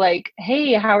genuinely like,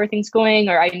 hey, how are things going?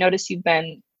 Or I notice you've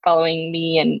been following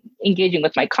me and engaging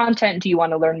with my content. Do you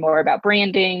want to learn more about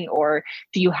branding, or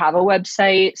do you have a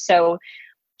website? So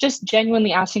just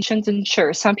genuinely asking questions. And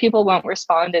sure, some people won't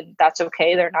respond, and that's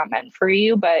okay. They're not meant for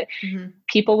you, but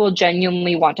people will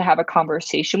genuinely want to have a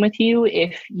conversation with you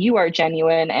if you are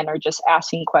genuine and are just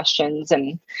asking questions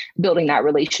and building that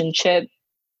relationship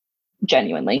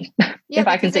genuinely. If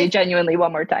I can say genuinely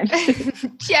one more time.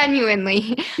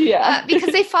 Genuinely. Yeah.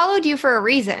 Because they followed you for a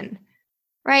reason.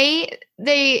 Right?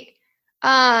 They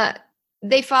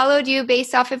followed you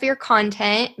based off of your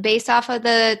content, based off of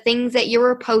the things that you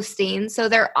were posting. So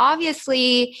they're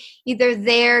obviously either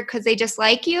there because they just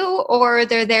like you, or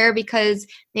they're there because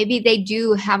maybe they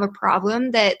do have a problem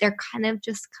that they're kind of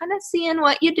seeing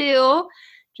what you do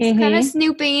just kind of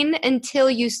snooping until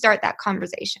you start that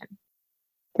conversation.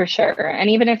 For sure. And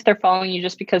even if they're following you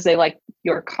just because they like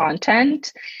your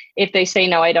content, if they say,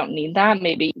 no, I don't need that,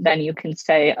 maybe then you can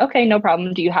say, okay, no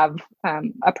problem. Do you have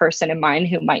a person in mind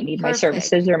who might need my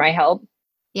services or my help?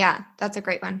 Yeah, that's a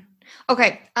great one.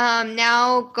 Okay.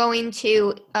 Now going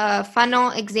to a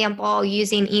funnel example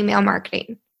using email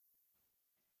marketing.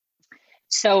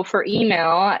 So for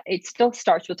email, it still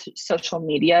starts with social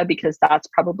media because that's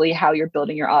probably how you're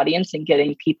building your audience and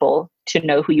getting people to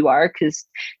know who you are, because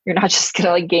you're not just going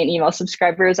to like gain email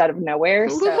subscribers out of nowhere.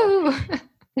 So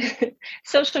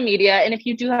social media. And if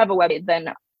you do have a website,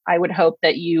 then I would hope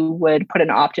that you would put an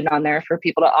opt-in on there for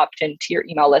people to opt into your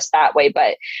email list that way,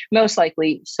 but most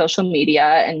likely social media.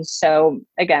 And so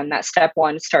again, that step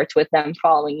one starts with them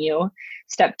following you.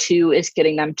 Step two is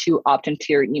getting them to opt into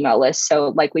your email list.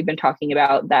 So like we've been talking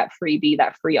about, that freebie,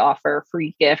 that free offer,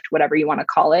 free gift, whatever you want to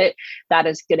call it, that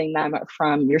is getting them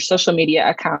from your social media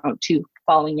account to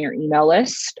following your email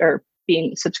list or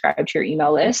being subscribed to your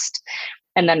email list.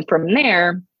 And then from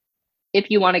there, if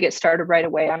you want to get started right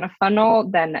away on a funnel,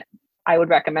 then I would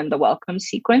recommend the welcome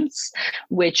sequence,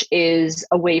 which is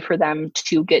a way for them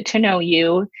to get to know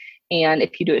you. And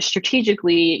if you do it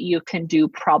strategically, you can do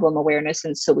problem awareness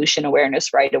and solution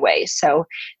awareness right away. So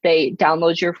they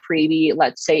download your freebie.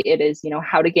 Let's say it is,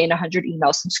 how to gain 100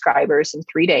 email subscribers in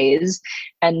 3 days.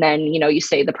 And then, you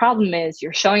say the problem is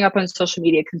you're showing up on social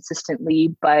media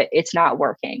consistently, but it's not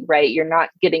working, right? You're not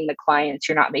getting the clients,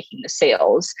 you're not making the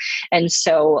sales. And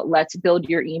so let's build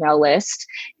your email list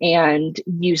and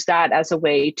use that as a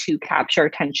way to capture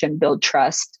attention, build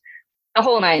trust, the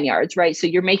whole 9 yards, right? So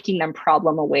you're making them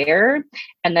problem aware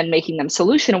and then making them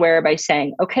solution aware by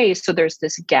saying, okay, so there's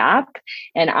this gap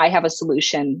and I have a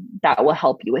solution that will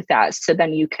help you with that. So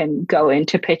then you can go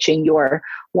into pitching your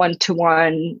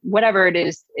one-to-one, whatever it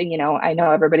is. I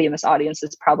know everybody in this audience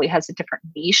probably has a different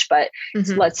niche, but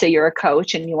let's say you're a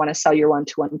coach and you want to sell your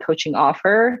one-to-one coaching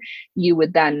offer. You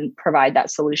would then provide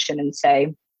that solution and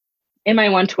say, in my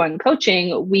one-to-one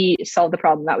coaching, we solve the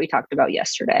problem that we talked about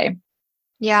yesterday.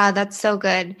 Yeah, that's so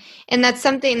good. And that's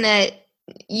something that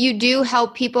you do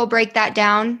help people break that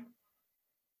down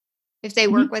if they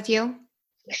work with you?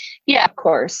 Yeah, of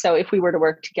course. So if we were to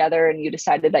work together and you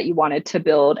decided that you wanted to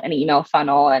build an email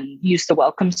funnel and use the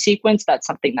welcome sequence, that's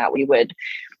something that we would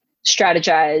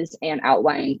strategize and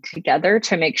outline together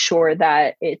to make sure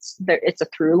that it's a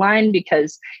through line,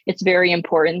 because it's very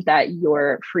important that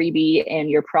your freebie and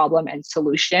your problem and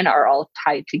solution are all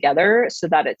tied together so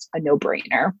that it's a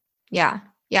no-brainer. Yeah.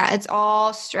 Yeah, it's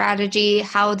all strategy,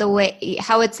 how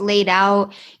it's laid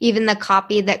out, even the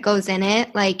copy that goes in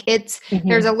it. Like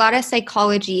there's a lot of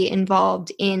psychology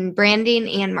involved in branding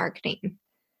and marketing.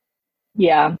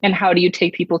 Yeah. And how do you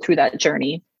take people through that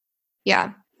journey?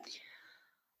 Yeah.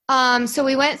 So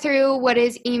we went through what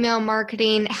is email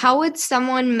marketing. How would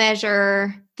someone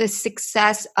measure the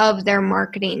success of their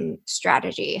marketing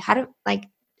strategy? How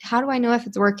do I know if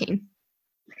it's working?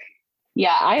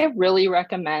 Yeah, I really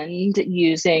recommend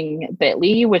using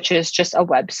Bitly, which is just a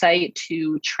website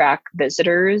to track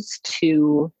visitors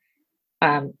to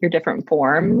your different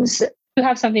forms. If you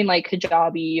have something like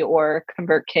Kajabi or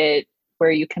ConvertKit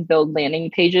where you can build landing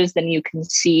pages, then you can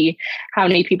see how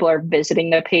many people are visiting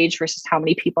the page versus how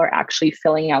many people are actually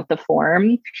filling out the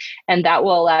form. And that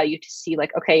will allow you to see,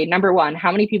 like, okay, number one,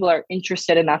 how many people are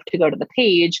interested enough to go to the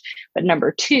page? But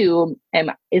number two,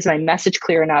 is my message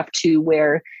clear enough to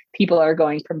where people are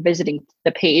going from visiting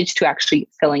the page to actually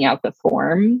filling out the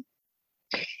form?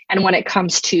 And when it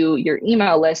comes to your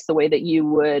email list, the way that you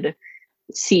would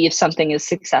see if something is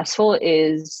successful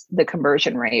is the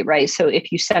conversion rate, right? So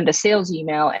if you send a sales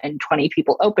email and 20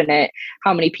 people open it,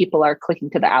 how many people are clicking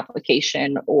to the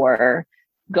application or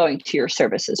going to your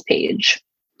services page?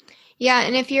 Yeah.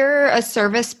 And if you're a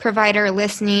service provider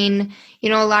listening,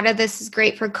 a lot of this is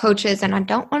great for coaches, and I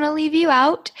don't want to leave you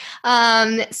out.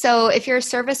 So if you're a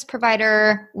service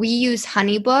provider, we use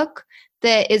HoneyBook.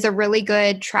 That is a really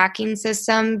good tracking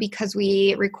system because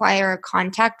we require a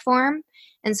contact form.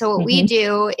 And so what we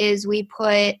do is we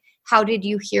put, how did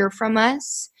you hear from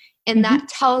us? And that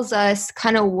tells us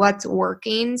kind of what's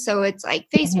working. So it's like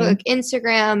Facebook,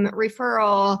 Instagram,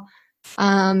 referral,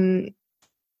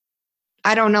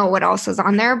 I don't know what else is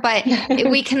on there, but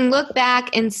we can look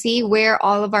back and see where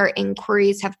all of our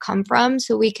inquiries have come from,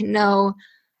 so we can know,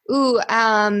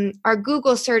 our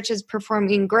Google search is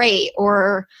performing great,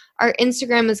 or our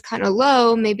Instagram is kind of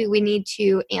low. Maybe we need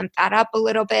to amp that up a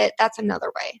little bit. That's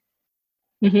another way.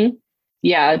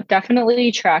 Yeah,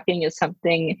 definitely tracking is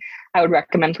something I would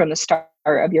recommend from the start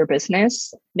of your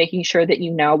business, making sure that you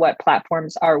know what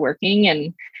platforms are working.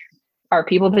 And are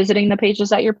people visiting the pages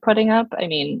that you're putting up? I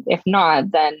mean, if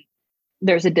not, then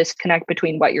there's a disconnect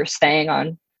between what you're saying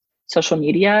on social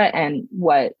media and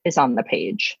what is on the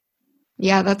page.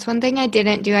 Yeah, that's one thing I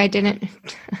didn't do. I didn't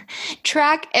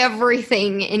track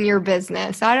everything in your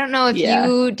business. I don't know if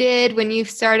you did when you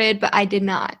started, but I did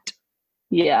not.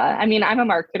 Yeah. I mean, I'm a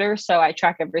marketer, so I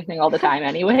track everything all the time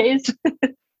anyways.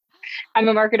 I'm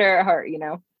a marketer at heart,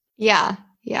 Yeah.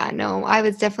 Yeah. No, I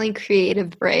was definitely creative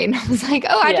brain. I was like,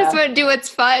 I just want to do what's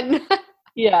fun.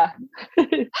 Yeah.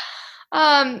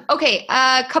 Okay.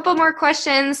 A couple more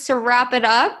questions to wrap it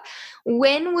up.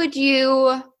 When would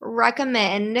you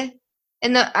recommend,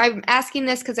 and I'm asking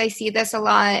this because I see this a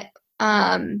lot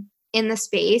in the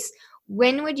space,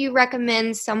 when would you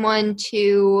recommend someone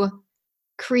to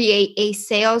create a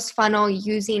sales funnel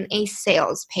using a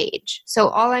sales page? So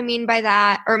all I mean by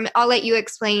that, or I'll let you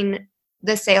explain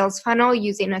the sales funnel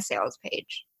using a sales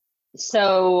page.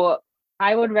 So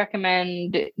I would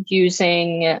recommend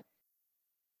using,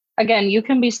 again, you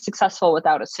can be successful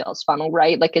without a sales funnel,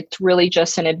 right? Like it's really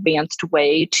just an advanced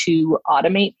way to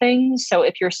automate things. So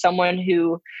if you're someone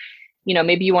who,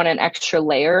 maybe you want an extra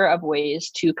layer of ways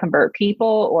to convert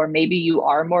people, or maybe you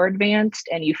are more advanced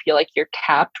and you feel like you're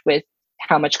capped with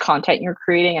how much content you're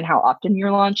creating and how often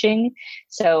you're launching.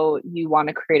 So you want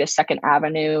to create a second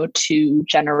avenue to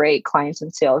generate clients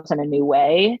and sales in a new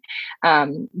way.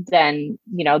 Then,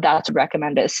 that's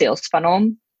recommended a sales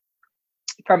funnel.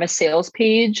 From a sales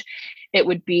page, it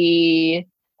would be,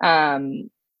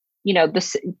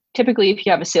 this typically if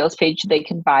you have a sales page, they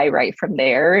can buy right from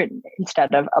there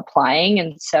instead of applying.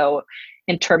 And so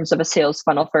in terms of a sales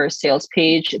funnel for a sales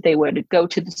page, they would go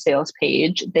to the sales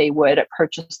page, they would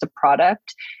purchase the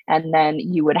product, and then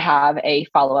you would have a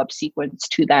follow-up sequence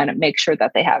to then make sure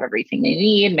that they have everything they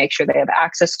need, make sure they have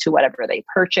access to whatever they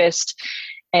purchased.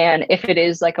 And if it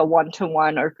is like a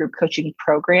one-to-one or group coaching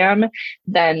program,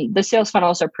 then the sales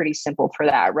funnels are pretty simple for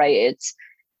that, right? It's,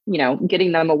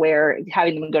 getting them aware,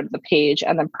 having them go to the page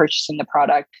and then purchasing the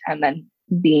product and then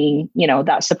being,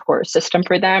 that support system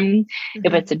for them. Mm-hmm.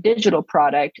 If it's a digital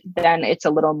product, then it's a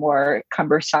little more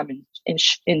cumbersome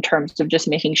in terms of just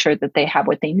making sure that they have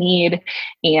what they need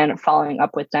and following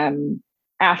up with them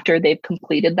after they've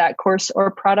completed that course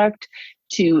or product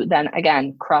to then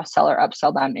again, cross-sell or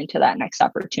upsell them into that next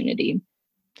opportunity.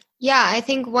 Yeah. I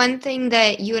think one thing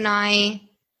that you and I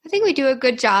think we do a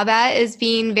good job at is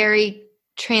being very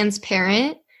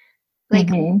transparent. Like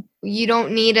mm-hmm. You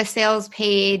don't need a sales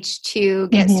page to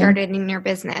get mm-hmm. started in your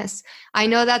business. I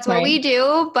know that's what we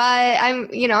do, but I'm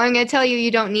going to tell you,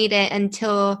 you don't need it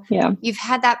until you've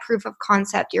had that proof of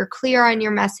concept. You're clear on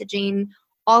your messaging.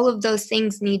 All of those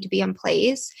things need to be in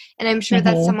place. And I'm sure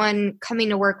mm-hmm. that someone coming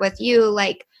to work with you,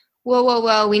 like,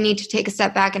 whoa, we need to take a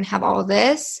step back and have all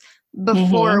this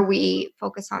before mm-hmm. we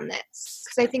focus on this.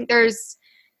 Because I think there's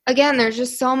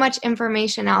just so much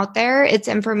information out there. It's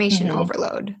information mm-hmm.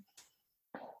 overload.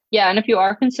 Yeah. And if you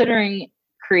are considering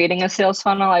creating a sales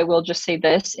funnel, I will just say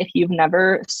this. If you've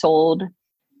never sold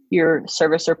your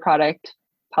service or product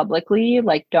publicly,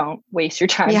 like don't waste your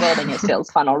time building a sales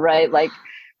funnel, right? Like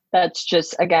that's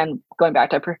just, again, going back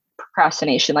to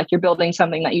procrastination. Like you're building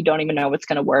something that you don't even know what's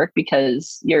going to work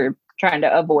because you're trying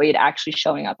to avoid actually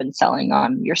showing up and selling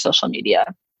on your social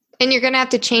media. And you're going to have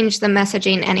to change the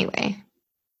messaging anyway.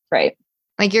 Right.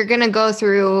 Like you're going to go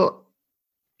through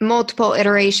multiple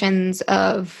iterations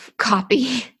of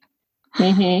copy.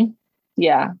 Mm-hmm.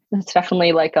 Yeah. It's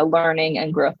definitely like a learning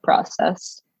and growth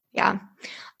process. Yeah.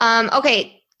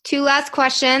 Okay. 2 last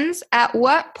questions. At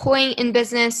what point in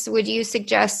business would you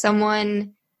suggest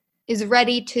someone is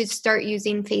ready to start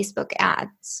using Facebook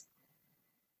ads?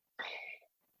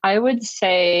 I would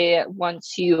say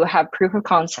once you have proof of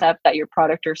concept that your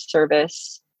product or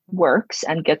service works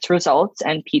and gets results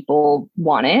and people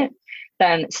want it,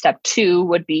 then step 2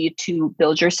 would be to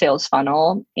build your sales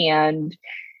funnel. And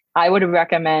I would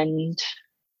recommend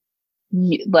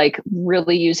like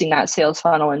really using that sales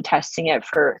funnel and testing it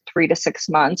for 3 to 6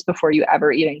 months before you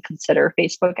ever even consider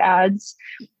Facebook ads.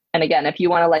 And again, if you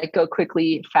want to like go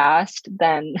quickly fast,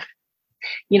 then,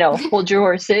 hold your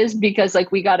horses because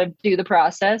like we got to do the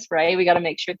process, right? We got to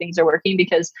make sure things are working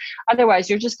because otherwise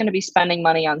you're just going to be spending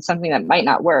money on something that might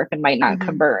not work and might not mm-hmm.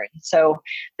 convert. So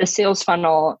the sales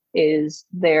funnel is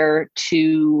there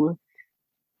to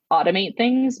automate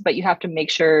things, but you have to make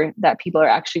sure that people are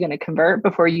actually going to convert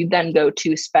before you then go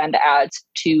to spend ads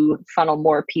to funnel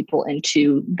more people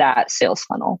into that sales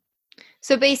funnel.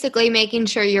 So basically making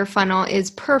sure your funnel is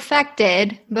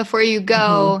perfected before you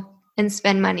go mm-hmm. and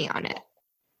spend money on it.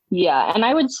 Yeah. And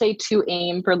I would say to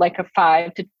aim for like a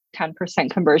 5 to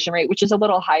 10% conversion rate, which is a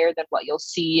little higher than what you'll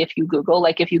see if you Google.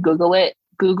 Like if you Google it,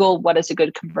 Google what is a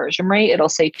good conversion rate, it'll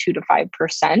say 2 to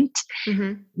 5%.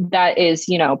 That is,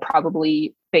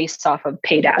 probably based off of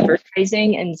paid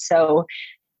advertising. And so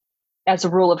as a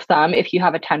rule of thumb, if you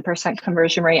have a 10%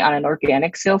 conversion rate on an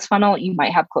organic sales funnel, you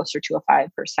might have closer to a 5%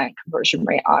 conversion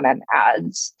rate on an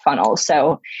ads funnel.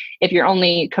 So if you're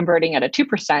only converting at a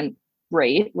 2%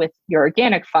 rate with your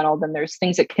organic funnel, then there's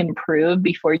things that can improve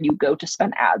before you go to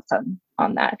spend ads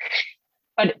on that.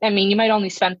 But I mean, you might only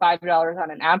spend $5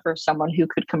 on an ad for someone who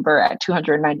could convert at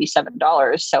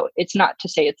 $297. So it's not to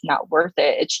say it's not worth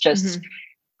it. It's just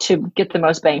to get the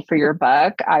most bang for your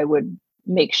buck, I would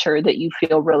make sure that you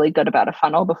feel really good about a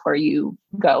funnel before you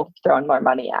go throwing more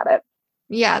money at it.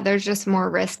 Yeah, there's just more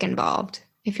risk involved.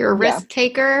 If you're a risk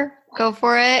taker, go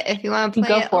for it. If you want to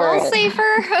play it a little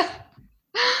safer.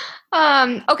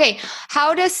 Okay.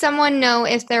 How does someone know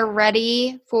if they're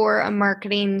ready for a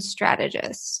marketing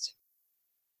strategist?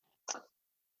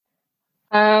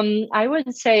 I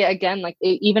would say, again, like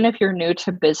even if you're new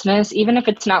to business, even if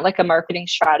it's not like a marketing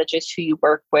strategist who you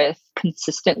work with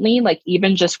consistently, like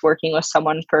even just working with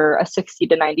someone for a 60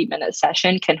 to 90-minute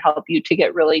session can help you to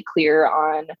get really clear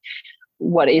on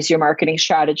what is your marketing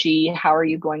strategy? How are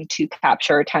you going to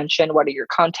capture attention? What are your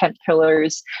content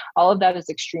pillars? All of that is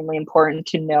extremely important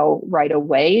to know right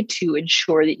away to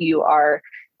ensure that you are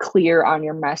clear on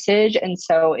your message. And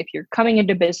so if you're coming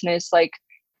into business, like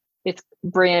it's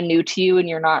brand new to you and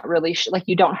you're not really like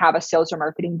you don't have a sales or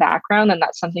marketing background, then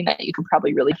that's something that you can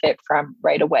probably really pick from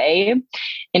right away.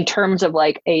 In terms of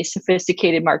like a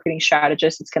sophisticated marketing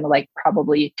strategist, it's going to like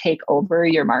probably take over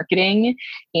your marketing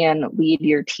and lead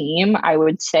your team. I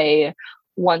would say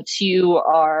once you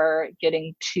are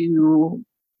getting to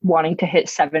wanting to hit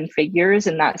 7 figures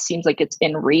and that seems like it's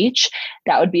in reach,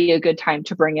 that would be a good time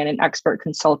to bring in an expert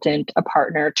consultant, a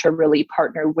partner to really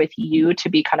partner with you to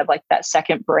be kind of like that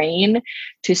second brain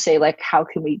to say like, how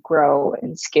can we grow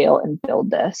and scale and build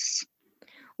this?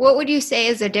 What would you say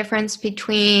is the difference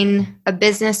between a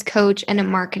business coach and a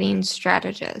marketing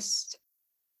strategist?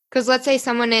 Because let's say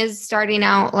someone is starting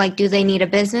out, like, do they need a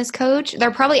business coach?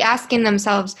 They're probably asking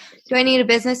themselves, do I need a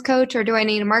business coach or do I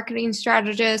need a marketing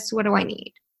strategist? What do I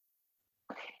need?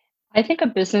 I think a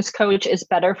business coach is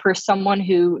better for someone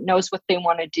who knows what they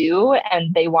want to do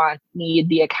and they need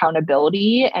the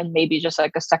accountability and maybe just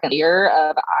like a second layer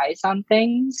of eyes on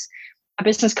things. A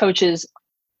business coach is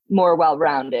more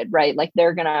well-rounded, right? Like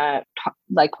they're going to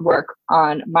like work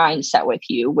on mindset with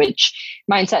you, which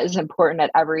mindset is important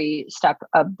at every step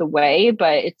of the way,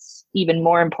 but it's even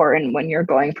more important when you're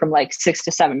going from like 6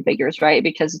 to 7 figures, right?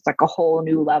 Because it's like a whole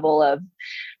new level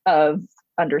of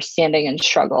understanding and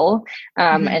struggle.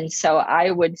 And so I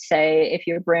would say if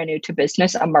you're brand new to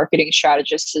business, a marketing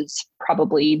strategist is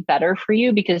probably better for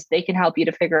you because they can help you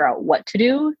to figure out what to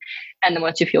do. And then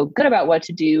once you feel good about what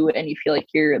to do and you feel like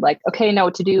you're like, okay, I know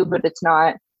what to do, but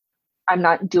I'm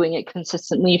not doing it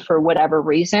consistently for whatever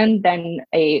reason, then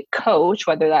a coach,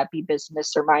 whether that be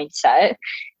business or mindset,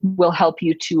 will help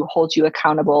you to hold you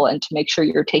accountable and to make sure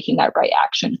you're taking that right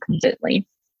action consistently.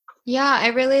 Yeah, I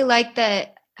really like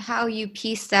that. How you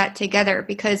piece that together,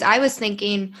 because I was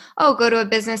thinking, go to a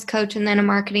business coach and then a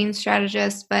marketing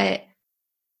strategist, but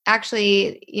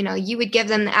actually, you would give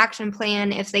them the action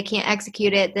plan. If they can't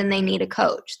execute it, then they need a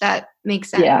coach. That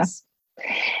makes sense. Yeah.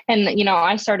 And,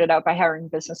 I started out by hiring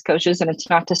business coaches, and it's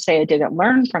not to say I didn't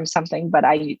learn from something, but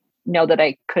I know that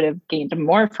I could have gained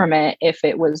more from it if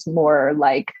it was more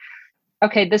like,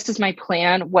 okay, this is my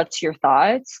plan. What's your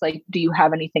thoughts? Like, do you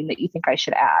have anything that you think I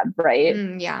should add? Right.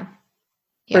 Yeah.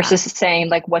 Versus saying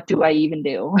like, what do I even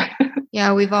do?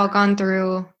 Yeah, we've all gone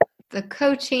through the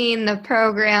coaching, the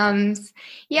programs.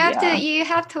 You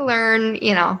have to learn,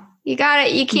 you got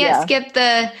it. You can't skip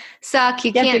the suck.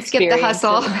 You can't skip the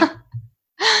hustle.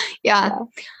 Yeah.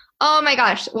 Oh my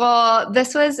gosh. Well,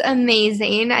 this was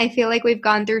amazing. I feel like we've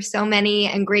gone through so many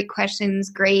and great questions,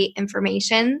 great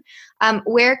information.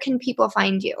 Where can people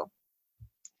find you?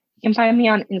 You can find me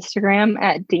on Instagram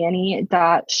at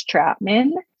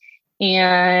Dani.Stratmann.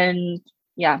 And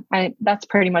yeah, that's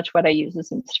pretty much what I use as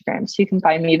Instagram. So you can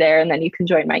find me there and then you can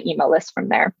join my email list from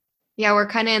there. Yeah, we're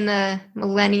kind of in the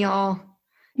millennial,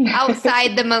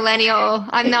 outside the millennial.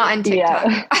 I'm not on TikTok.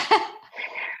 Yeah.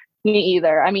 Me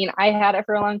either. I mean, I had it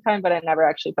for a long time, but I never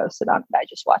actually posted on it. I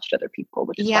just watched other people,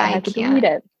 which is why I had to delete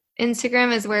it.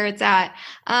 Instagram is where it's at.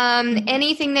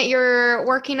 Anything that you're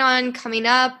working on coming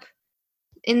up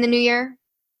in the new year?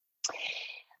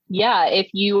 Yeah, if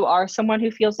you are someone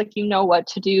who feels like you know what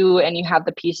to do and you have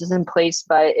the pieces in place,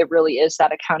 but it really is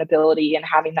that accountability and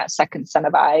having that second set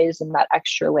of eyes and that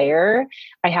extra layer,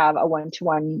 I have a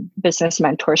one-to-one business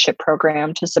mentorship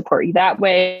program to support you that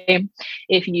way.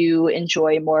 If you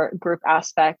enjoy more group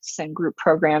aspects and group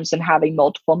programs and having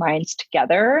multiple minds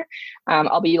together,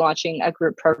 I'll be launching a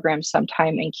group program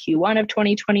sometime in Q1 of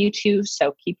 2022.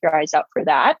 So keep your eyes out for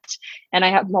that. And I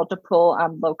have multiple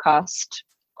low-cost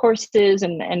courses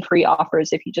and free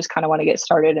offers if you just kind of want to get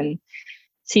started and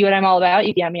see what I'm all about.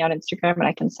 You DM me on Instagram and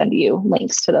I can send you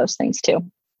links to those things too.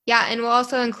 Yeah, and we'll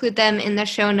also include them in the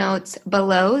show notes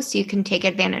below so you can take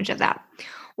advantage of that.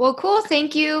 Well, cool.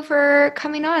 Thank you for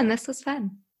coming on. This was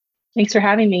fun. Thanks for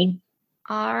having me.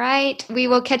 All right. We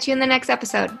will catch you in the next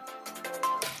episode.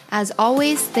 As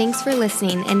always, thanks for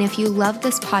listening. And if you love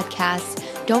this podcast,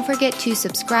 don't forget to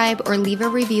subscribe or leave a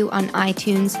review on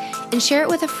iTunes and share it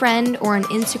with a friend or on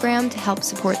Instagram to help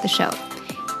support the show.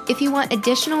 If you want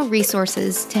additional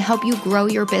resources to help you grow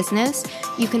your business,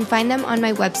 you can find them on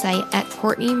my website at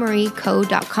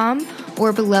CourtneyMarieCo.com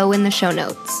or below in the show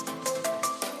notes.